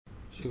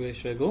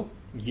Should I go?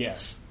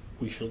 Yes,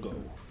 we shall go.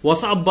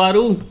 What's up,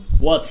 Baru?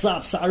 What's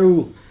up,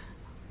 Saru?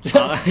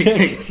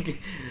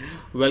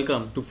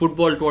 Welcome to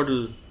Football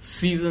Twaddle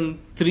Season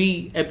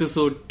 3,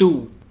 Episode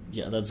 2.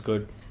 Yeah, that's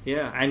good.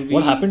 Yeah, and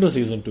What happened to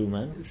Season 2,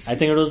 man? I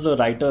think it was the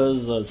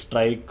writers'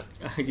 strike.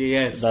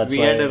 Yes, That's we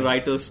why- had a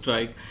writer's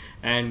strike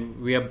and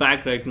we are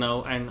back right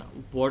now, and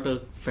what a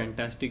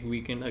fantastic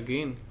weekend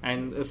again,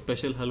 and a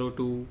special hello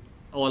to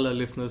all our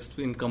listeners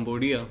in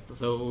Cambodia.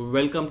 So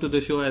welcome to the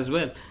show as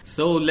well.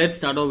 So let's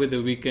start off with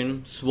the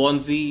weekend.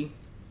 Swansea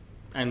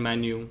and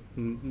Man U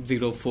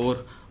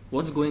 0-4.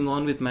 What's going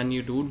on with Man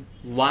U, dude?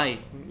 Why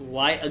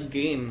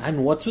again?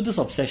 And what's with this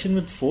obsession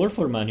with 4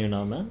 for Man U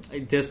now, man?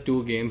 Just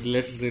 2 games.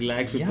 Let's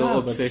relax with the but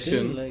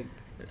obsession. still,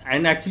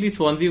 And actually,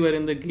 Swansea were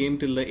in the game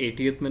till the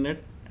 80th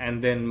minute,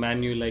 and then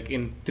Man U,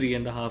 in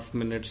 3.5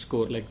 minutes,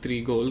 scored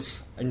 3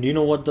 goals. And do you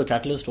know what the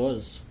catalyst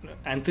was?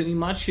 Anthony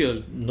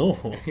Martial, No.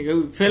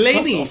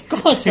 Fellaini. Of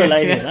course,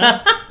 Fellaini.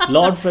 Huh?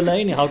 Lord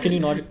Fellaini. How can you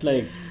not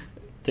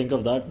think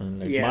of that,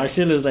 man? Yeah.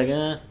 Martial is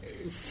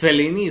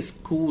Fellaini is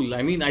cool.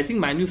 I mean, I think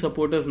Man U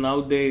supporters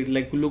now they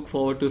look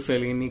forward to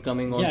Fellaini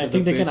coming on. Yeah, I to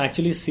think the they can pitch.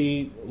 actually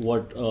see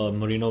what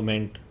Mourinho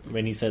meant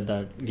when he said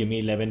that, give me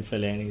 11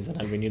 Fellaini's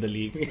and I'll win you the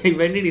league.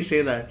 When did he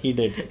say that? He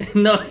did.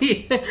 No,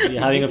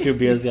 Having a few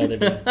beers the other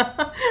day.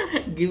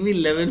 Give me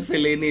 11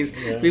 Fellaini's.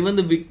 Yeah. So even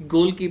the big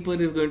goalkeeper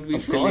is going to be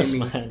Of course,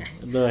 Fellaini. man.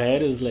 The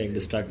hair is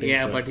distracting.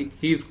 Yeah, but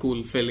he's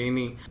cool,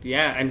 Fellaini.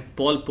 Yeah, and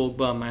Paul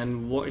Pogba,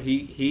 man,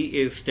 he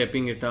is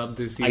stepping it up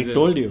this I season.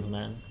 told you,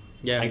 man.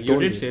 Yeah, I you told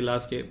did you. say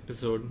last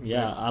episode.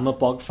 Yeah, I'm a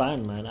Pog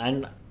fan, man.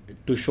 And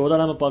to show that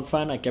I'm a Pog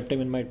fan, I kept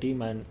him in my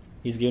team and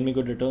he's given me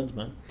good returns,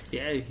 man.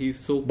 Yeah, he's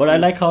so But cool. I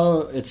like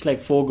how it's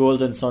 4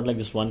 goals and it's not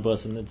just one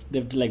person.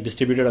 They've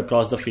distributed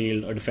across the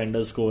field. A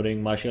defender's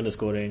scoring, Martial is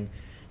scoring.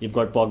 You've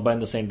got Pogba in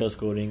the center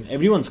scoring.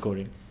 Everyone's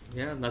scoring.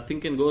 Yeah,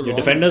 nothing can go Your wrong.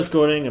 defender's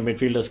scoring, a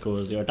midfielder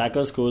scores, your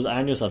attacker scores,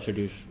 and your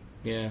substitution.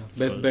 Yeah,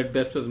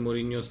 best was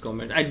Mourinho's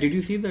comment. Did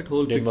you see that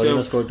whole Did picture?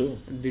 Mourinho score too?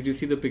 Did you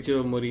see the picture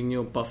of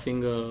Mourinho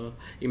puffing a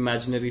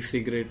imaginary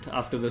cigarette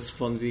after the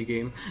Swansea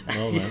game?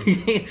 No, man.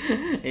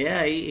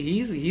 Yeah,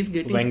 he's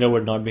getting. Wenger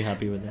would not be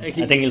happy with that. I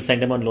think he'll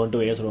send him on loan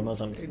to AS Roma or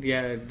something.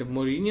 Yeah, the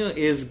Mourinho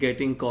is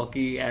getting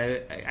cocky.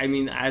 I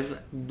mean, as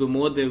the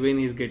more they win,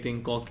 he's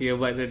getting cockier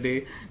by the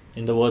day.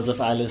 In the words of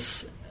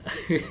Alice,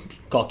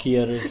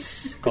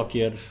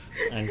 cockier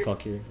and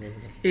cockier.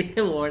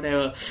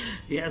 Whatever.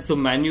 Yeah, so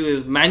Manu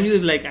is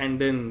and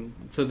then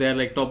so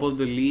they're top of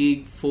the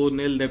league,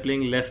 4-0. They're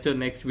playing Leicester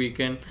next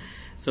weekend.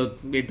 So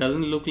it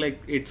doesn't look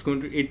like it's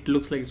going to. It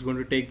looks like it's going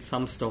to take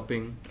some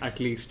stopping at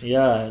least.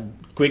 Yeah,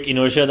 quick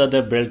inertia that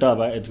they've built up.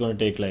 It's going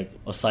to take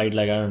a side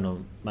I don't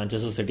know,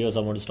 Manchester City or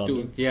someone to stop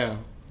them. Yeah.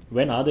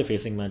 When are they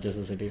facing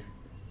Manchester City?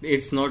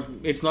 It's not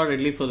at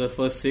least for the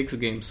first 6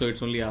 games, so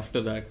it's only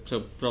after that. So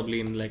probably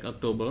in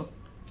October.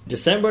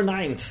 December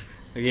 9th.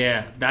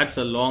 Yeah, that's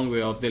a long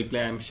way off.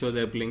 I'm sure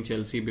they're playing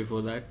Chelsea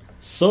before that.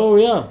 So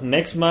yeah,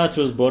 next match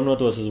was Bournemouth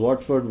versus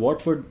Watford.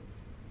 Watford,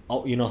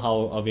 you know how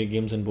away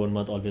games in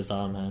Bournemouth always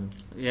are, man.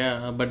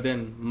 Yeah, but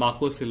then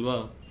Marco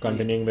Silva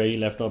Continuing where he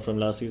left off from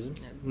last season.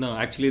 No,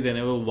 actually they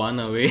never won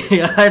away.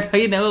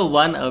 He never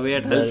won away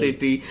at Hull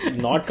City.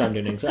 Not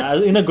continuing, so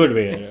in a good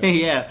way.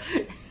 Yeah.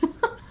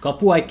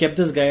 Kapu, I kept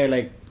this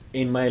guy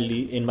in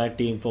my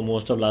team for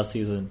most of last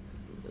season.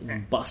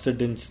 Bastard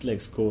didn't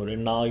score,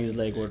 and now he's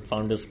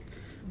found his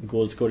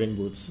goal scoring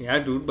boots. Yeah,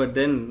 dude. But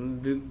then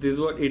this is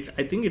what it's.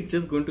 I think it's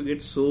just going to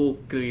get so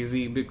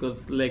crazy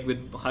because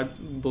with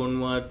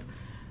Bournemouth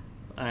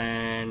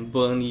and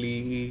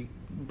Burnley,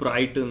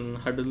 Brighton,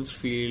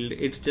 Huddersfield,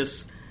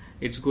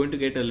 it's going to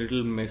get a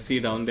little messy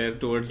down there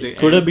towards the end.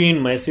 Could have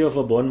been messier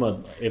for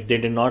Bournemouth if they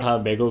did not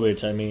have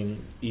Begovic. I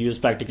mean, he was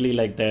practically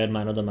their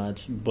man of the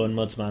match,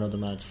 Bournemouth's man of the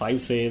match.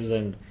 5 saves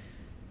and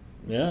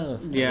yeah.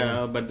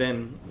 Yeah, but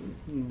then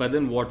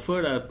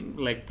Watford are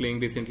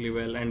playing decently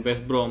well, and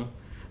West Brom.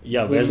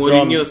 Yeah, Who West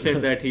Mourinho Brom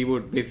said that he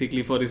would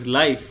basically, for his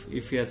life,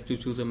 if he has to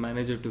choose a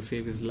manager to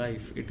save his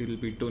life, it will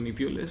be Tony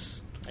Pulis.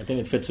 I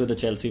think it fits with the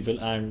Chelsea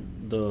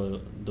and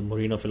the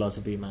Mourinho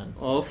philosophy, man.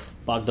 Of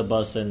Park the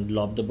bus and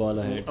lob the ball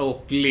ahead. oh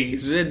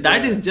please,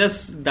 that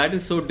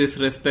is so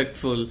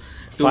disrespectful to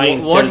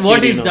Fine, what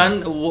Chelsea, he's no.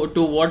 done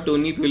to what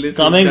Tony Pulis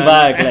Coming has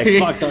back, done.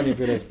 fuck Tony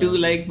Pulis, to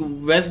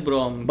man. West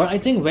Brom. But I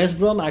think West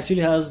Brom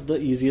actually has the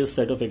easiest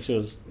set of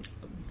fixtures.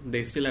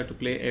 They still have to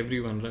play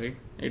everyone, right?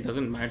 It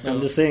doesn't matter.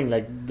 I'm just saying,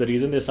 the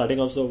reason they're starting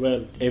off so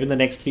well, even the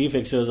next 3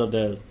 fixtures of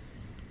theirs,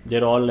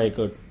 they're all a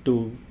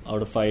 2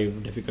 out of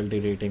 5 difficulty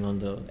rating on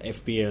the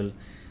FPL.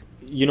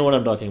 You know what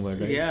I'm talking about,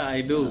 right? Yeah,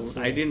 I do. Yeah,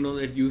 so- I didn't know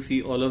that you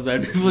see all of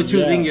that before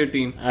choosing your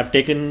team. I've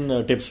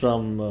taken tips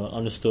from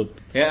Anustup.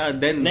 Yeah,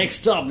 then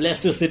Next up,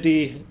 Leicester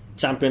City,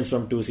 champions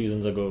from 2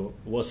 seasons ago,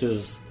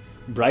 versus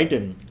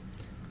Brighton.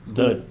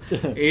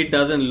 It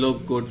doesn't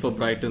look good for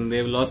Brighton.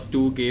 They've lost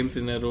 2 games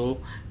in a row,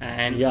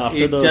 and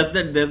just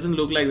that doesn't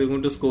look like they're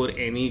going to score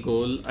any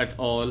goal at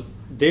all.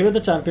 They were the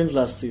champions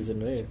last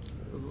season, right?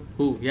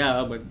 Who?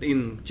 Yeah, but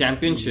in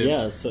championship.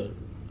 Yeah, sir.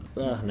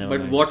 Never But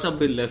mind. what's up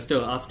with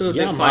Leicester? After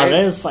Yeah, they fired,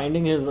 Mahrez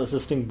finding his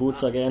assisting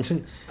boots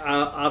again.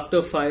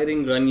 after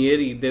firing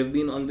Ranieri, they've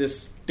been on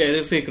this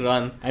terrific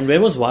run. And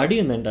where was Vardy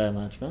in the entire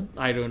match, man?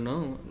 I don't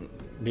know.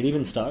 Did he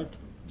even start?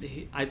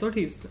 I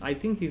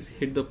think he's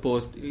hit the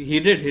post. He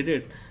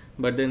did.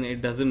 But then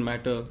it doesn't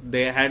matter.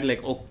 They had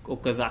like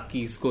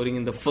Okazaki scoring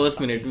in the first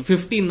minute.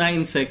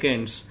 59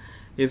 seconds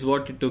is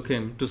what it took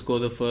him to score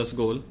the first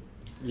goal.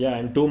 Yeah,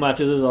 and 2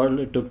 matches is all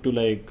it took to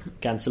like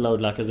cancel out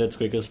Lacazette's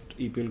quickest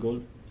EPL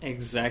goal.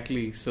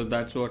 Exactly. So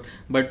that's what.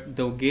 But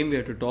the game we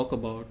have to talk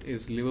about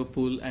is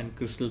Liverpool and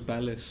Crystal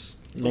Palace.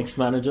 Next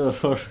manager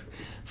for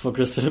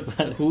Crystal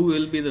Palace. Who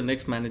will be the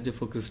next manager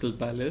for Crystal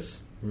Palace?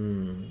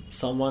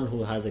 Someone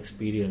who has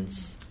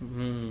experience.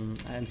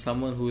 And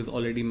someone who is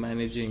already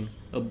managing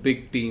a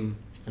big team.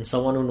 And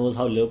someone who knows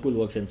how Liverpool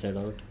works inside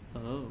out.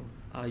 Oh,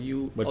 are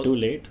you? But too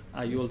late.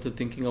 Are you also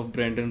thinking of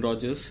Brendan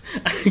Rodgers?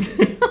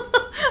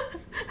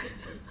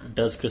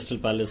 Does Crystal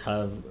Palace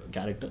have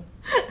character?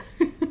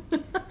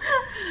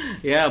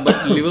 Yeah,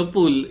 but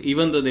Liverpool,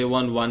 even though they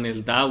won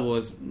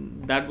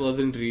 1-0, that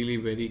wasn't really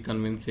very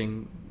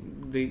convincing.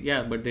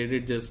 But they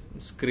did just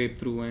scrape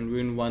through and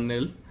win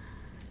 1-0.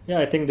 Yeah,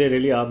 I think they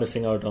really are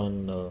missing out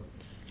on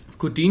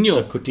Coutinho.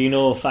 the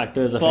Coutinho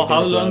factor is For affecting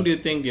how the long club. do you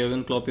think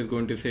Jurgen Klopp is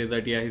going to say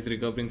that he's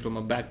recovering from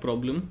a back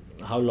problem?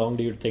 How long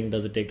do you think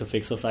does it take to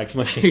fix a fax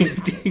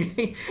machine?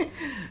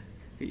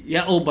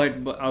 Yeah, but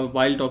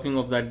while talking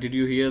of that, did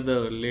you hear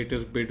the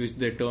latest bid which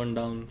they turned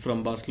down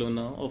from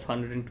Barcelona of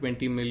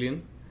 120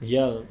 million?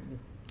 Yeah,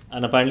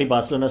 and apparently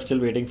Barcelona is still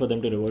waiting for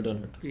them to revert on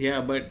it. Yeah,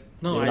 but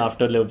no, Even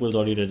after Liverpool's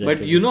already rejected.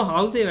 but you know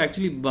how they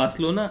actually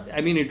Barcelona.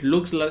 I mean, it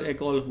looks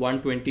like all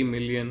 120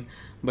 million,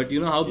 but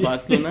you know how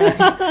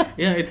Barcelona.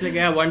 Yeah, it's like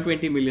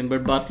 120 million,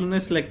 but Barcelona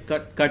is like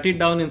cut it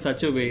down in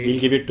such a way. We'll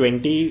give you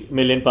 £20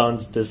 million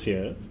this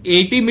year.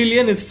 80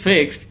 million is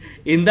fixed.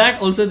 In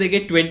that also they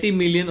get 20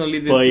 million only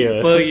this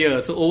per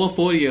year. So over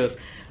 4 years.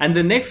 And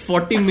the next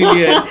 40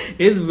 million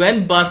is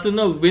when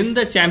Barcelona win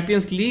the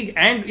Champions League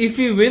and if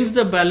he wins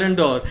the Ballon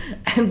d'Or.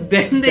 And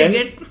then they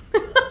get...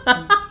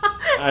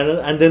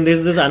 and then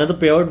there's this another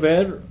payout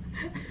where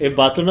if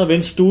Barcelona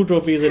wins 2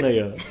 trophies in a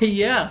year.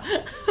 Yeah.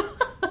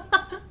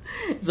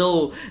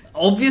 So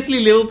obviously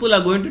Liverpool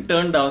are going to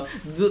turn down.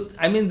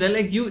 I mean, they're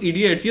like, you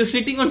idiots. You're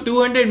sitting on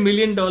 $200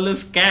 million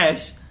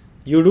cash.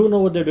 You do know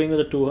what they're doing with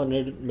the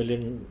 200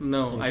 million?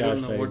 No, in I cash,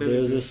 don't know. right? What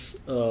is There's it?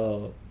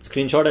 this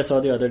screenshot I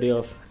saw the other day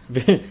of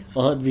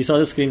we saw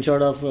the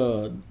screenshot of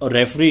a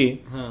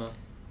referee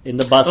in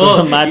the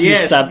Barcelona match.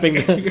 Yes. He's tapping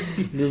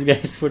this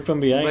guy's foot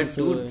from behind. But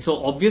dude,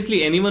 so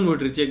obviously anyone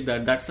would reject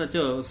that. That's such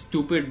a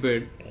stupid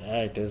bid.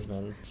 Yeah, it is,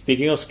 man.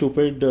 Speaking of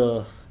stupid,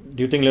 do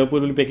you think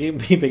Liverpool will be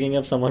picking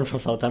up someone from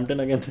Southampton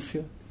again this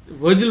year?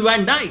 Virgil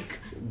van Dijk.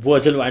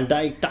 Virgil van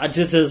Dijk,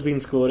 Tadic has been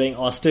scoring.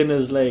 Austin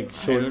is like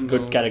showed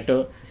good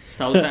character.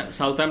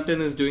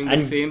 Southampton is doing the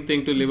And same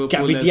thing to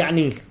Liverpool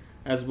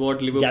as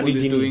what Liverpool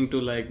is doing to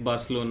like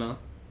Barcelona.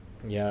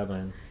 Yeah,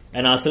 man.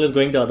 And Arsenal is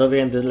going the other way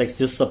and they're like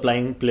just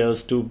supplying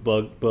players to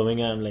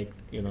Birmingham, like,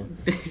 you know.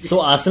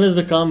 So Arsenal has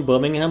become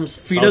Birmingham's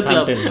Feeder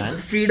club. Southampton, man.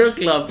 Feeder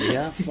club.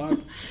 Yeah, fuck.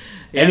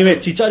 Anyway,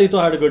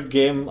 Chicharito had a good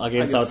game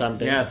against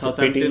Southampton. Yeah, It's a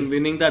Southampton pity.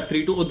 winning that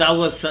 3-2. Oh, that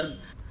was...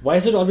 Why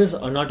is it always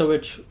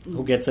Arnautovic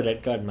who gets a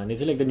red card, man? Is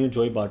he like the new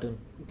Joey Barton?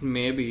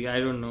 Maybe, I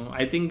don't know.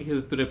 I think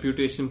his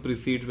reputation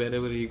precedes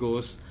wherever he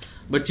goes.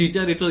 But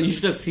Chicharito, you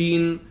should have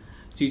seen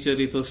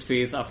Chicharito's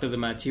face after the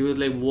match. He was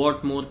like,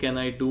 what more can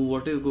I do?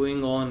 What is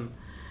going on?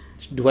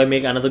 Do I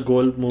make another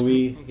goal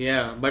movie?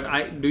 Yeah,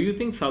 but do you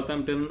think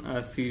Southampton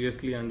are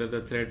seriously under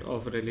the threat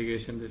of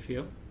relegation this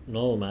year?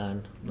 No,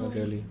 man. Not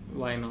really.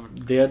 Why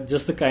not? They are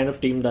just the kind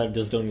of team that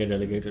just don't get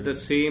relegated. The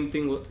same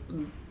thing...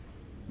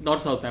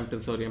 Not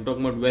Southampton, sorry. I'm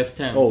talking about West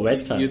Ham. Oh,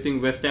 West Ham. You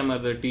think West Ham are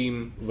the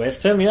team?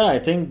 West Ham, yeah. I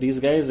think these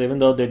guys, even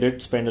though they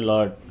did spend a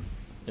lot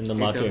in the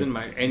market, It doesn't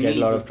matter. get a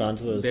lot of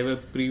transfers. They were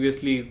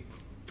previously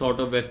thought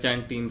of West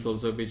Ham teams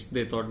also, which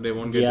they thought they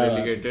won't get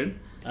relegated.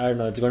 I don't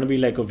know. It's going to be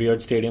like a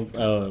weird stadium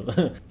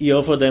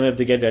year for them if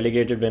they get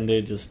relegated when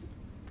they just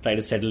try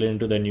to settle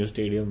into their new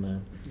stadium,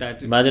 man.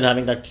 Imagine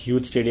having that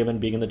huge stadium and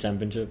being in the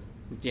championship.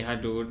 Yeah,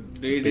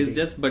 dude. It is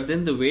just... But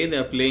then the way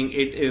they're playing,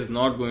 it is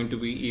not going to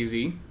be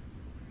easy.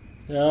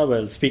 Yeah,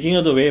 well, speaking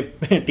of the way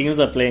teams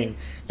are playing,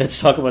 let's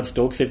talk about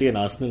Stoke City and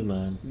Arsenal,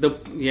 man.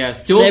 Stoke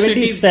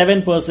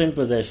 77%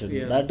 possession.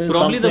 Yeah. That is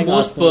probably the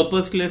most Arsenal.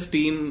 purposeless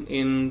team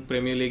in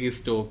Premier League is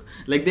Stoke.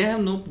 Like they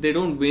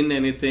don't win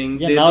anything.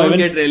 Yeah, they now don't even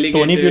get relegated.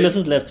 Tony Pulis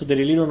is left, so they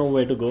really don't know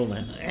where to go,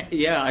 man.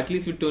 Yeah, at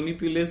least with Tony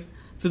Pulis.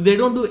 So they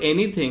don't do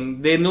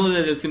anything. They know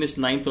that they'll finish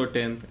 9th or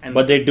 10th.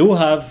 But they do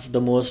have the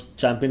most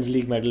Champions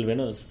League medal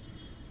winners.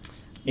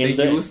 They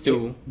used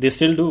to. They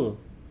still do.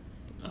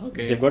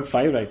 Okay. They've got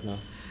 5 right now.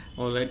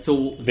 Alright,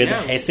 so... With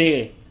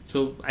Hesse.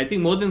 So I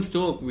think more than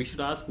Stoke, we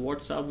should ask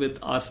what's up with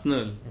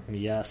Arsenal.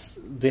 Yes.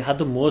 They had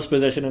the most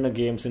possession in a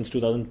game since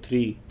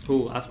 2003.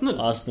 Who?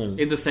 Arsenal? Arsenal.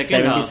 In the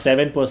second half.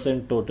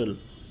 77% total.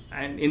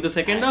 And in the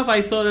second half,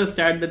 I saw the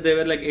stat that they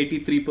were like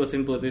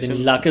 83% possession. Then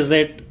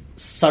Lacazette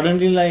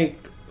suddenly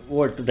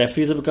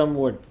referees have become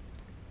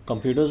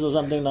computers or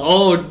something now.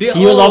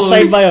 He was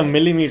offside by a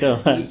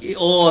millimeter. Man.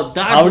 That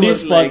How do you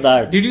was spot like,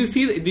 that? Did you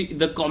see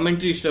the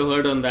commentary should have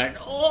heard on that?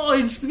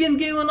 It's been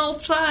given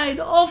offside.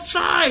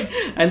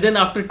 And then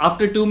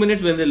after 2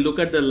 minutes, when they look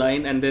at the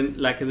line and then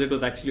Lacazette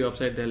was actually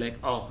offside, they're like,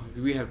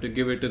 we have to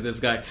give it to this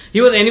guy.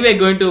 He was anyway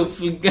going to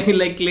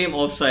like claim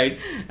offside,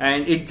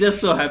 and it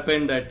just so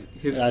happened that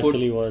his foot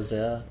actually was,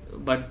 yeah.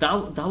 But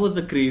that was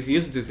the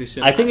craziest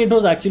decision. I think it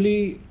was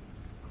actually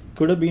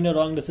could have been a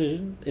wrong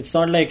decision. It's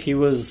not like he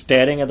was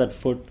staring at that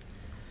foot.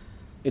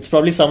 It's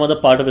probably some other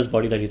part of his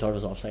body that he thought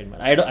was offside,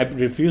 man. I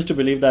refuse to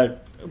believe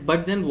that.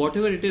 But then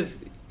whatever it is,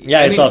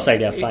 yeah, it's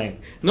offside. Yeah,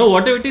 fine. No,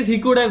 whatever it is, he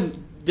could have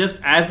just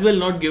as well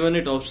not given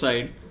it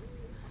offside.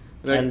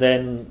 Right? And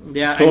then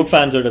Stoke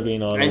fans would have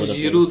been all over the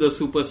Giroud, place. the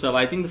super sub.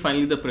 I think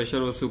finally the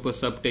pressure of super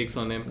sub takes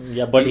on him.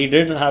 Yeah, but he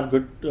did have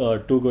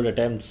two good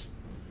attempts.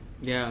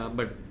 Yeah,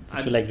 but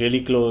like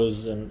really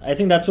close, and I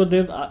think that's what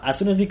they. As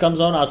soon as he comes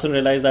on, Arsenal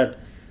realize that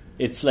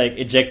it's like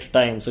eject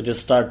time. So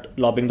just start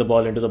lobbing the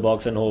ball into the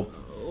box and hope.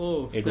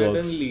 It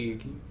suddenly.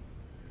 Works.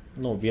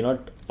 No, we're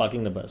not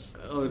parking the bus.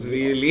 Oh,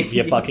 really? We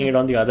are parking it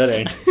on the other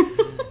end.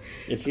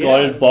 It's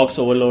called box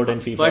overload in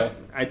FIFA. But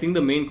I think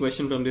the main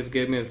question from this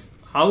game is,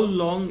 how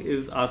long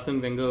is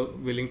Arsene Wenger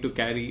willing to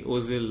carry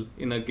Ozil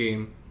in a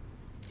game?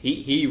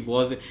 He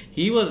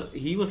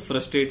was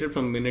frustrated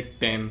from minute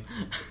 10.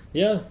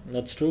 Yeah,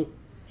 that's true.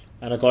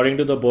 And according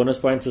to the bonus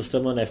point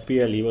system on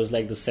FPL, he was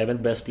like the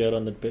 7th best player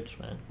on the pitch,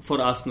 man.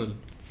 For Arsenal.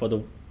 For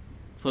the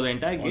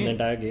entire game. On the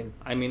entire game.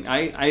 I mean,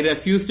 I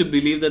refuse to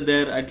believe that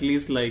there are at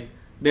least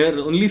there are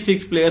only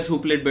 6 players who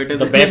played better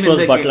than him. The best was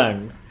the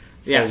Butland.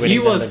 Yeah, he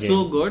was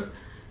so good.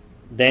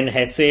 Then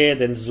Hesse,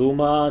 then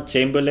Zuma,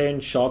 Chamberlain,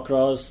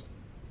 Shawcross,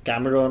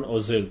 Cameron,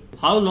 Ozil.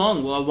 How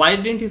long? Why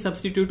didn't he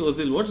substitute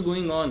Ozil? What's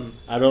going on?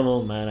 I don't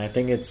know, man. I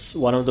think it's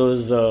one of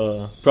those.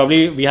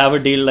 Probably we have a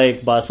deal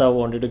like Barca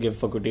wanted to give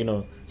for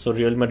Coutinho. So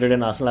Real Madrid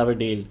and Arsenal have a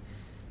deal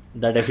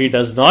that if he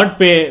does not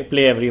play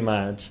every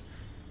match,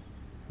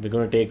 we're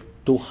going to take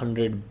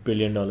 $200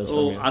 billion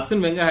from him.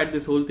 Arsene Wenger had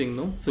this whole thing,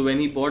 no? So when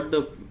he bought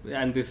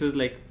and this is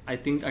like, I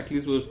think at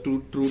least was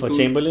true for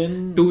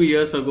Chamberlain 2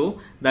 years ago,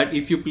 that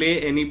if you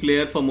play any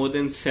player for more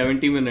than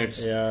 70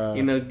 minutes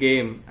in a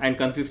game and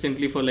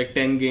consistently for like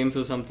 10 games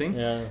or something,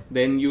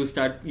 then you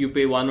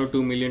pay 1 or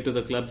 2 million to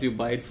the clubs you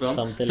buy it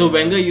from. So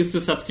Wenger used to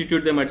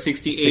substitute them at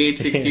 68,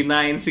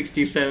 69,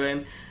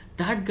 67.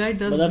 That guy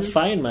does. But that's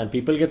fine, man.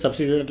 People get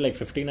substituted at like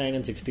 59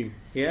 and 60.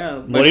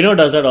 Yeah. Mourinho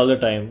does that all the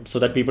time so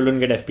that people don't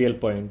get FPL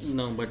points.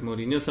 No, but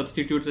Mourinho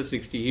substitutes at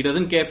 60. He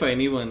doesn't care for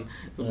anyone.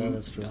 Yeah,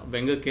 that's true.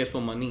 Wenger cares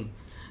for money.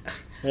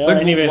 Yeah, but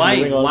anyway,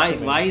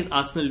 why is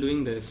Arsenal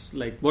doing this?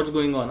 Like, what's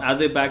going on? Are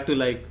they back to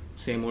like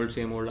same old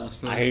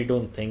Arsenal? I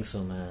don't think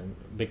so, man.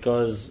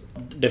 Because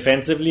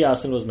defensively,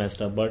 Arsenal was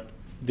messed up. But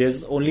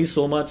there's only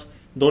so much.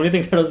 The only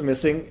thing that was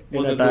missing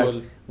in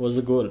attack was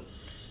the goal.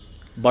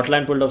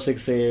 Butland pulled off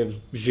 6 saves.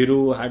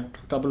 Giroud had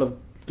a couple of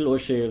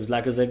close shaves.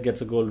 Lacazette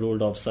gets a goal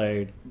ruled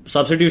offside.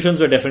 Substitutions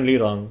were definitely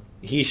wrong.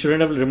 He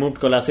shouldn't have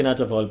removed Kolasinac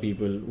of all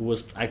people, who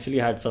actually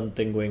had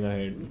something going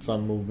ahead,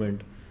 some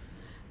movement.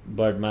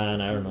 But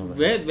man, I don't know.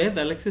 Man. Where's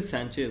Alexis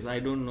Sanchez? I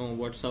don't know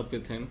what's up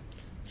with him.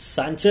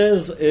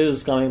 Sanchez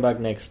is coming back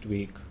next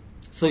week.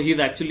 So he's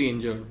actually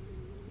injured.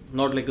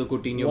 Not like a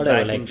Coutinho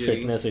back injury. Like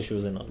fitness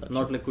issues and all that.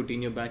 Not like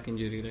Coutinho back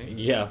injury, right?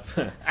 Yeah.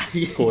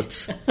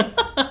 Quotes.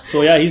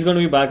 So yeah, he's going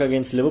to be back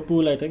against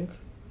Liverpool, I think.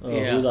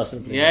 Who's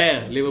Arsenal playing?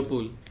 Yeah,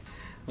 Liverpool.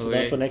 So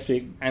that's for next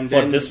week. And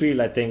for this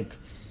week, I think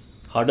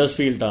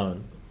Huddersfield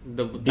Town.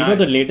 Do you know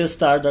the latest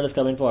start that is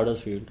coming for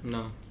Huddersfield?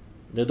 No.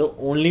 They're the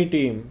only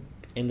team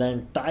in the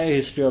entire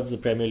history of the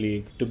Premier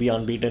League to be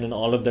unbeaten in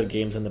all of their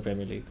games in the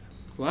Premier League.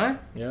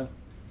 What? Yeah.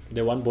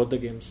 They won both the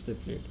games they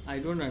played. I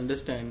don't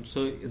understand.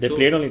 So they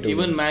played only 2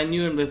 even games. Man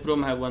U and West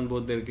Brom have won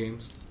both their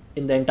games.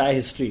 In the entire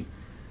history.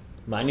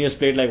 Man U has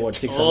played like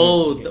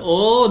 600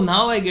 games.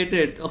 Now I get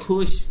it.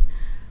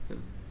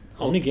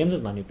 How many games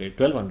has Man U played?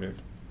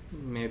 1200?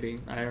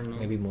 Maybe. I don't know.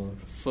 Maybe more.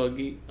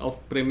 Fergie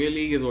of Premier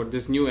League is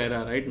this new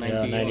era, right?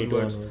 92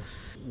 onwards.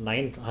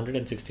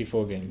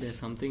 964 games. There's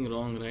something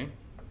wrong, right?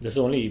 This is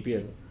only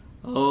EPL.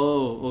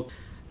 Oh, okay.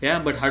 Yeah,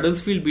 but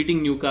Huddersfield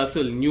beating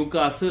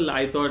Newcastle,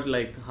 I thought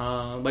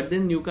but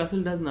then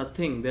Newcastle does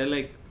nothing. They're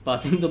like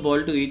passing the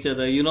ball to each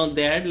other. You know,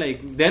 they're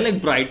like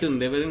Brighton.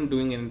 They weren't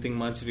doing anything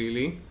much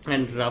really.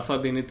 And Rafa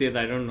Benitez,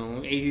 I don't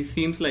know. He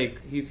seems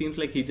like he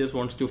just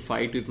wants to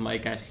fight with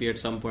Mike Ashley at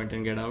some point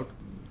and get out.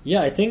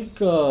 Yeah, I think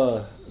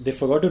they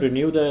forgot to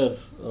renew their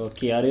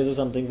KRAs or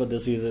something for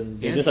this season.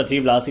 They just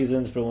achieved last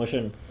season's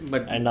promotion,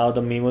 and now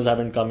the memos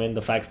haven't come in.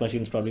 The fax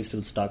machine's probably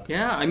still stuck.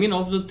 Yeah, I mean,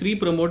 of the 3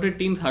 promoted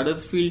teams,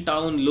 Huddersfield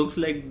Town looks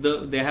like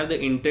they have the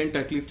intent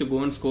at least to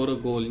go and score a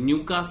goal.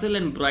 Newcastle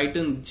and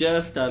Brighton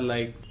just are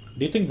like...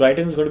 Do you think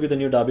Brighton is going to be the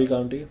new Derby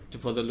County?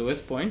 For the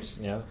lowest points?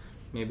 Yeah.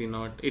 Maybe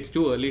not. It's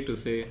too early to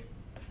say.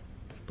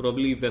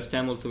 Probably West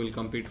Ham also will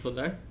compete for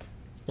that.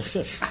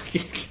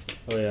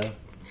 Oh yeah.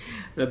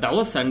 That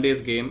was Sunday's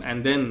game,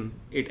 and then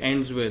it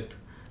ends with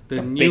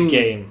The new big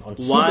game on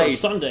Super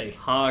Sunday.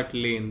 Hart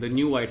Lane, the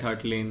new White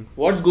Hart Lane.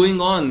 What's going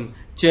on?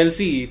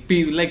 Chelsea,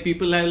 people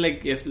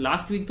have yes,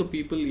 last week the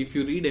people, if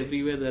you read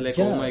everywhere, they're like,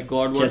 oh my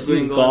god, what's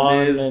Chelsea's going gone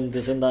on? And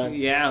this and that.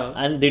 Yeah.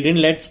 And they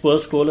didn't let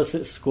Spurs score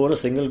a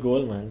single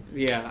goal, man.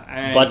 Yeah.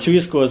 And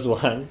Batshuayi scores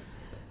 1.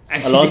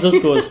 Alonso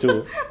scores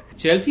 2.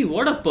 Chelsea,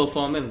 what a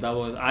performance that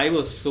was. I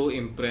was so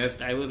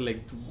impressed. I was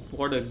like,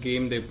 what a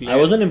game they played. I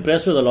wasn't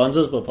impressed with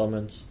Alonso's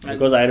performance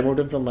because I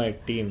removed him from my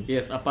team.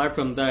 Yes, apart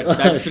from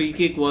that free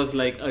kick was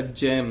like a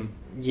gem.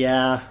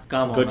 Yeah.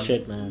 Come on. Good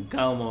shit, man.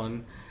 Come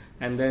on.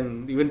 And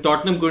then even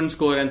Tottenham couldn't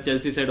score and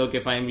Chelsea said, okay,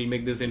 fine, we'll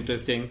make this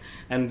interesting.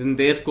 And then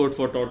they scored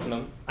for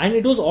Tottenham. And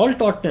it was all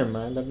Tottenham,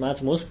 man, that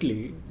match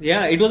mostly.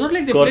 Yeah, it was not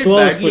like they Courtois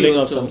played badly was pulling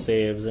also. off some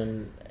saves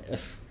and...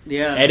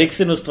 Yeah.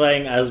 Eriksen was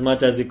trying as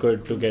much as he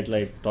could to get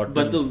Tottenham.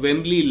 But the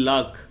Wembley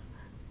luck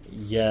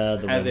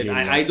has it.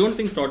 I don't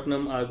think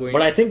Tottenham are going...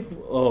 But I think,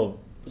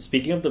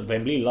 speaking of the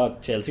Wembley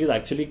luck, Chelsea's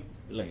actually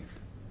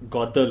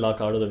got the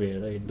luck out of the way,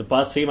 right? The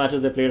past 3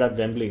 matches they played at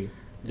Wembley,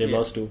 they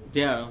lost 2.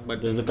 Yeah,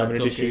 but there's the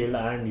Community Shield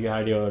and you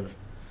had your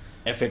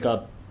FA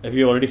Cup. Have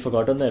you already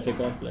forgotten the FA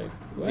Cup?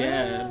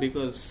 Yeah,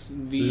 because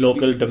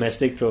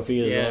domestic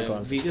trophy is all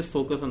gone. We just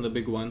focus on the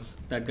big ones.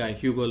 That guy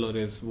Hugo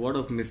Lloris, what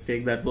a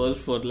mistake that was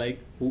for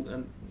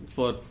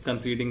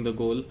conceding the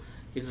goal.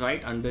 It's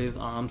right under his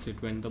arms.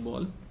 It went the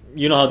ball.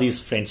 You know how these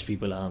French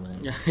people are,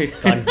 man.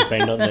 Can't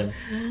depend on them.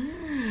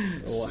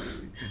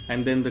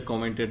 And then the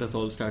commentators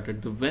all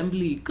started the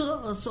Wembley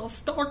curse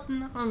of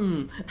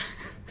Tottenham.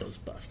 Those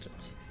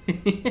bastards.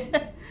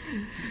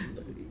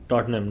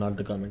 Tottenham, not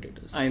the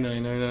commentators. I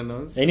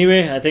know.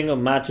 Anyway, I think a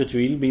match which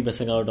we'll be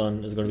missing out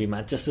on is going to be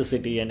Manchester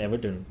City and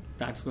Everton.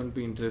 That's going to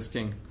be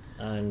interesting.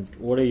 And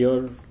what are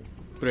your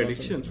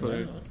predictions for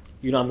it?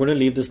 I'm going to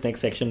leave this next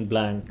section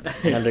blank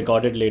and I'll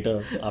record it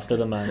later after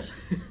the match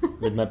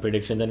with my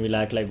predictions and we'll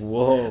act like,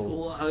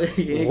 whoa,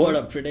 what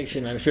a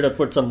prediction. I should have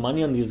put some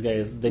money on these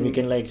guys. Then you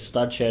can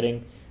start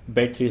sharing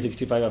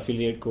Bet365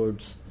 affiliate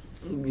codes.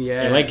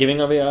 Yeah. Am I giving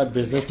away our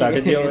business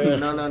strategy over here?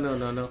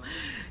 No.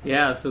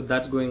 Yeah, so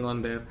that's going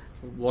on there.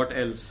 What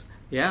else?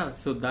 Yeah,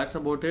 so that's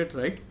about it,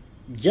 right?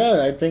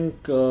 Yeah, I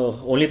think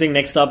only thing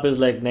next up is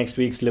next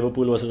week's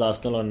Liverpool versus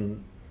Arsenal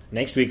on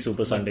next week's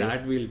Super Sunday.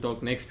 That we'll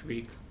talk next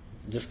week.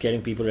 Just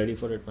getting people ready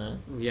for it,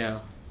 man. Yeah.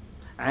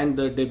 And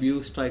the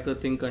debut striker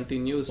thing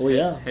continues. Oh,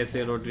 yeah.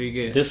 Jesse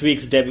Rodriguez. This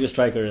week's debut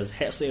striker is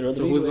Jesse Rodriguez.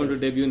 So who's going to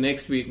debut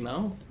next week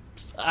now?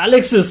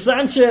 Alexis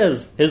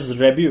Sanchez. His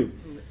debut.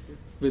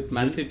 With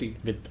Man City.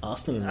 With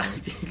Arsenal.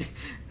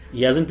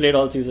 He hasn't played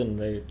all season,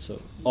 right?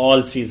 So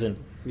all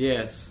season.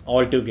 Yes.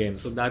 All 2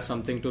 games. So that's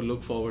something to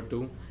look forward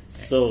to.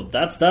 So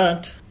that's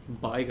that.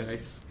 Bye,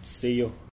 guys. See you.